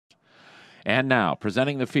And now,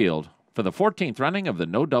 presenting the field for the 14th running of the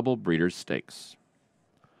Nodouble Breeders' Stakes.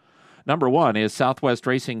 Number 1 is Southwest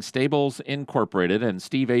Racing Stables Incorporated and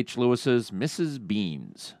Steve H. Lewis's Mrs.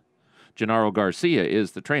 Beans. Gennaro Garcia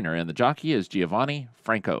is the trainer, and the jockey is Giovanni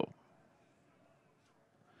Franco.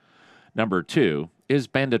 Number 2 is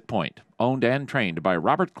Bandit Point, owned and trained by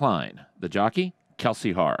Robert Klein. The jockey,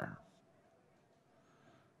 Kelsey Haar.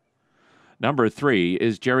 Number 3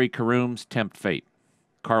 is Jerry Caroom's Tempt Fate.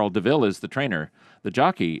 Carl DeVille is the trainer. The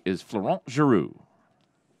jockey is Florent Giroux.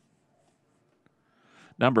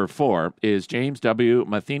 Number 4 is James W.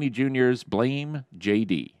 Matheny Jr.'s Blame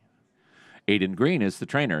J.D. Aiden Green is the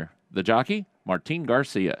trainer. The jockey, Martin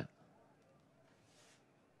Garcia.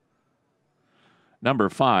 Number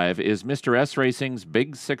 5 is Mr. S Racing's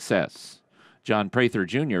Big Success. John Prather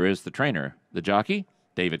Jr. is the trainer. The jockey,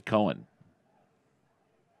 David Cohen.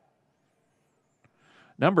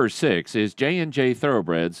 Number 6 is J&J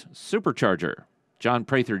Thoroughbreds Supercharger. John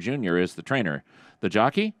Prather Jr. is the trainer. The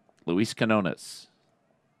jockey, Luis Canones.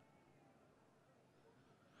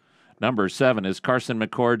 Number 7 is Carson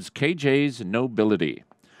McCord's KJ's Nobility.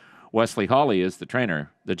 Wesley Hawley is the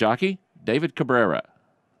trainer. The jockey, David Cabrera.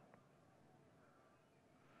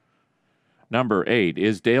 Number 8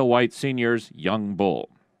 is Dale White Sr.'s Young Bull.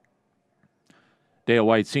 Dale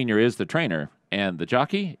White Sr. is the trainer, and the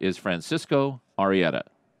jockey is Francisco Arrieta.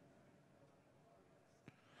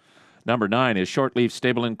 Number 9 is Shortleaf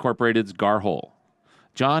Stable Incorporated's Garhole.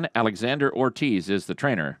 John Alexander Ortiz is the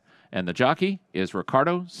trainer, and the jockey is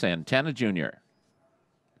Ricardo Santana Jr.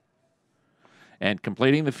 And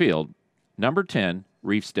completing the field, number 10,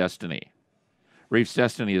 Reef's Destiny. Reef's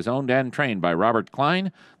Destiny is owned and trained by Robert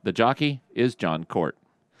Klein. The jockey is John Court.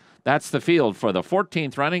 That's the field for the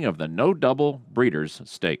 14th running of the Nodouble Breeders'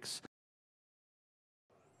 Stakes.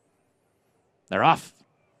 They're off.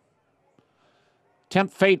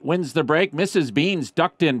 Tempt Fate wins the break. Mrs. Beans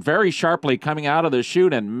ducked in very sharply coming out of the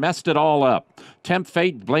chute and messed it all up. Tempt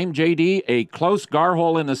Fate, Blame JD, a close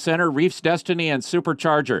Garhole in the center, Reef's Destiny, and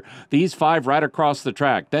Supercharger. These 5 right across the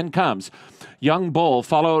track. Then comes Young Bull,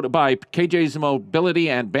 followed by KJ's Mobility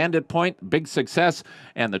and Bandit Point, Big Success,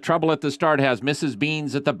 and the trouble at the start has Mrs.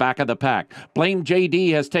 Beans at the back of the pack. Blame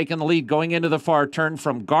JD has taken the lead going into the far turn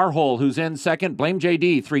from Garhole, who's in second. Blame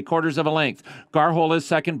JD, 3/4 of a length. Garhole is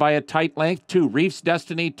second by a tight length to Reef's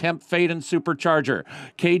Destiny, Tempt Fate, and Supercharger.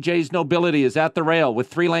 KJ's Nobility is at the rail with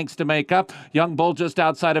 3 lengths to make up. Young Bull just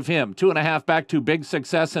outside of him. 2.5 back to Big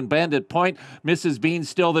Success and Bandit Point. Mrs. Beans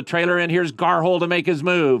still the trailer, and here's Garhole to make his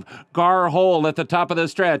move. Garhole at the top of the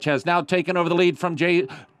stretch has now taken over the lead from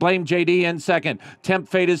Blame JD in second. Tempt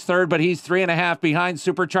Fate is third, but he's 3.5 behind.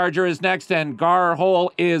 Supercharger is next, and Garhole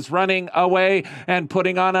is running away and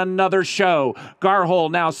putting on another show.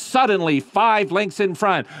 Garhole now suddenly 5 lengths in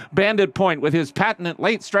front. Bandit Point with his patented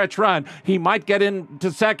late stretch run. He might get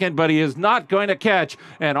into second, but he is not going to catch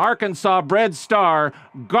an Arkansas-bred star,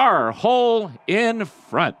 Garhole, in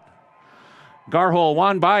front. Garhole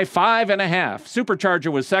won by 5.5.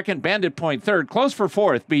 Supercharger was second, Bandit Point third. Close for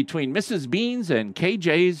fourth between Mrs. Beans and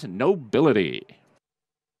KJ's Nobility.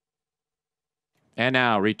 And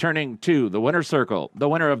now, returning to the winner's circle, the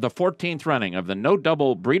winner of the 14th running of the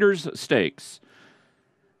Nodouble Breeders' Stakes,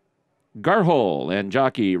 Garhole and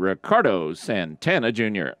jockey Ricardo Santana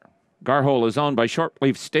Jr. Garhole is owned by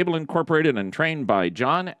Shortleaf Stable Incorporated and trained by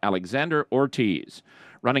John Alexander Ortiz.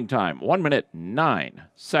 Running time, 1 minute, 9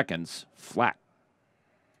 seconds flat.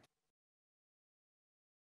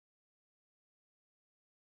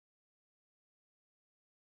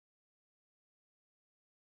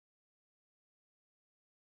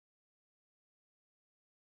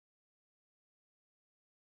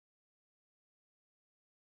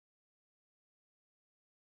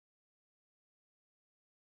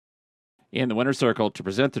 In the winner's circle to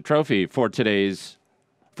present the trophy for today's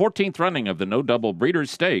 14th running of the Nodouble Breeders'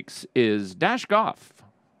 Stakes is Dash Goff.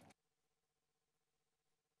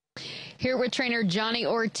 Here with trainer Johnny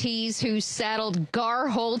Ortiz, who saddled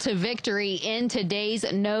Garhole to victory in today's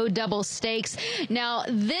Nodouble Stakes. Now,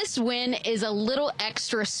 this win is a little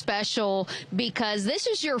extra special because this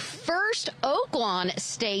is your first Oaklawn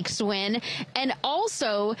Stakes win, and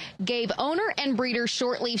also gave owner and breeder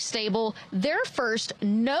Shortleaf Stable their first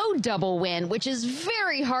Nodouble win, which is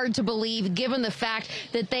very hard to believe given the fact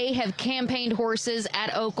that they have campaigned horses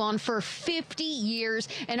at Oaklawn for 50 years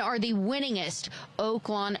and are the winningest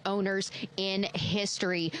Oaklawn owners in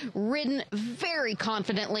history. Ridden very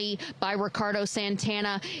confidently by Ricardo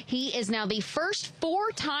Santana. He is now the first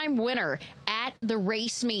 4-time winner at the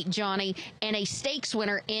race meet, Johnny, and a stakes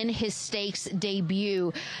winner in his stakes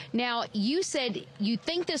debut. Now, you said you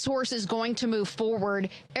think this horse is going to move forward.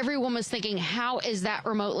 Everyone was thinking, how is that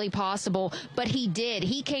remotely possible? But he did.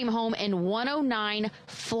 He came home in 109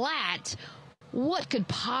 flat. What could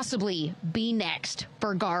possibly be next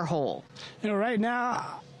for Garhole? You know, right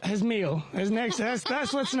now, his meal is next.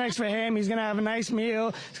 That's what's next for him. He's going to have a nice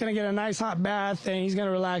meal. He's going to get a nice hot bath, and he's going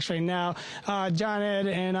to relax right now. John Ed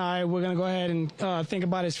and I, we're going to go ahead and think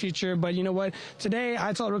about his future. But you know what? Today,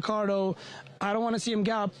 I told Ricardo, I don't want to see him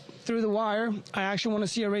gallop through the wire. I actually want to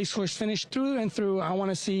see a racehorse finish through and through. I want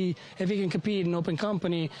to see if he can compete in open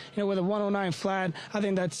company. You know, with a 109 flat, I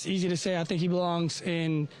think that's easy to say. I think he belongs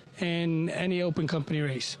in any open company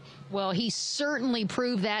race. Well, he certainly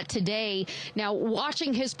proved that today. Now,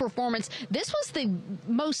 watching his performance, this was the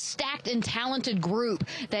most stacked and talented group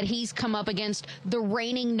that he's come up against. The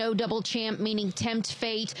reigning Nodouble champ, meaning Tempt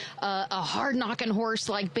Fate, a hard-knocking horse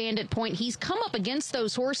like Bandit Point. He's come up against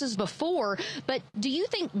those horses before, but do you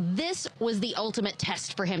think this was the ultimate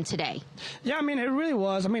test for him today? Yeah, I mean, it really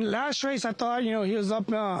was. I mean, last race, I thought, you know, he was up,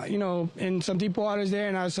 you know, in some deep waters there,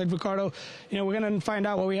 and I said, Ricardo, you know, we're going to find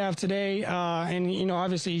out what we have today, and, you know,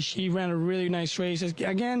 obviously he ran a really nice race.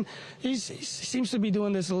 Again, he seems to be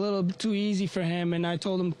doing this a little too easy for him, and I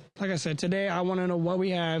told him, like I said, today I want to know what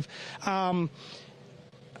we have.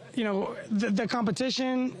 You know, the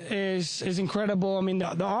competition is incredible. I mean, the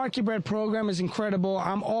ArcuBred program is incredible.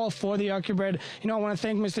 I'm all for the ArcuBred. You know, I want to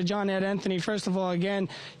thank Mr. John Ed Anthony, first of all, again,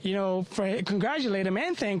 you know, congratulate him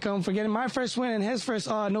and thank him for getting my first win and his first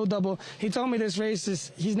Nodouble. He told me this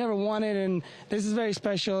race he's never won it, and this is very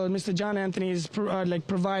special. Mr. John Anthony has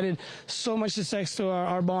provided so much success to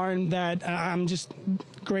our barn that I'm just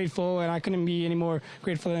grateful, and I couldn't be any more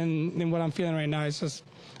grateful than what I'm feeling right now. It's just,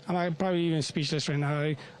 I'm probably even speechless right now.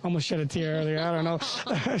 I almost shed a tear earlier. I don't know.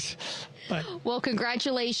 But. Well,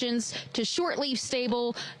 congratulations to Shortleaf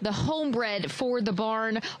Stable, the homebred for the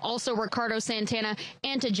barn, also Ricardo Santana,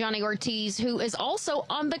 and to Johnny Ortiz, who is also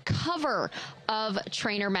on the cover of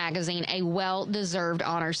Trainer Magazine, a well-deserved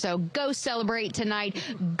honor. So go celebrate tonight.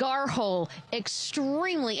 Garhole,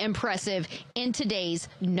 extremely impressive in today's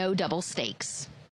Nodouble Stakes.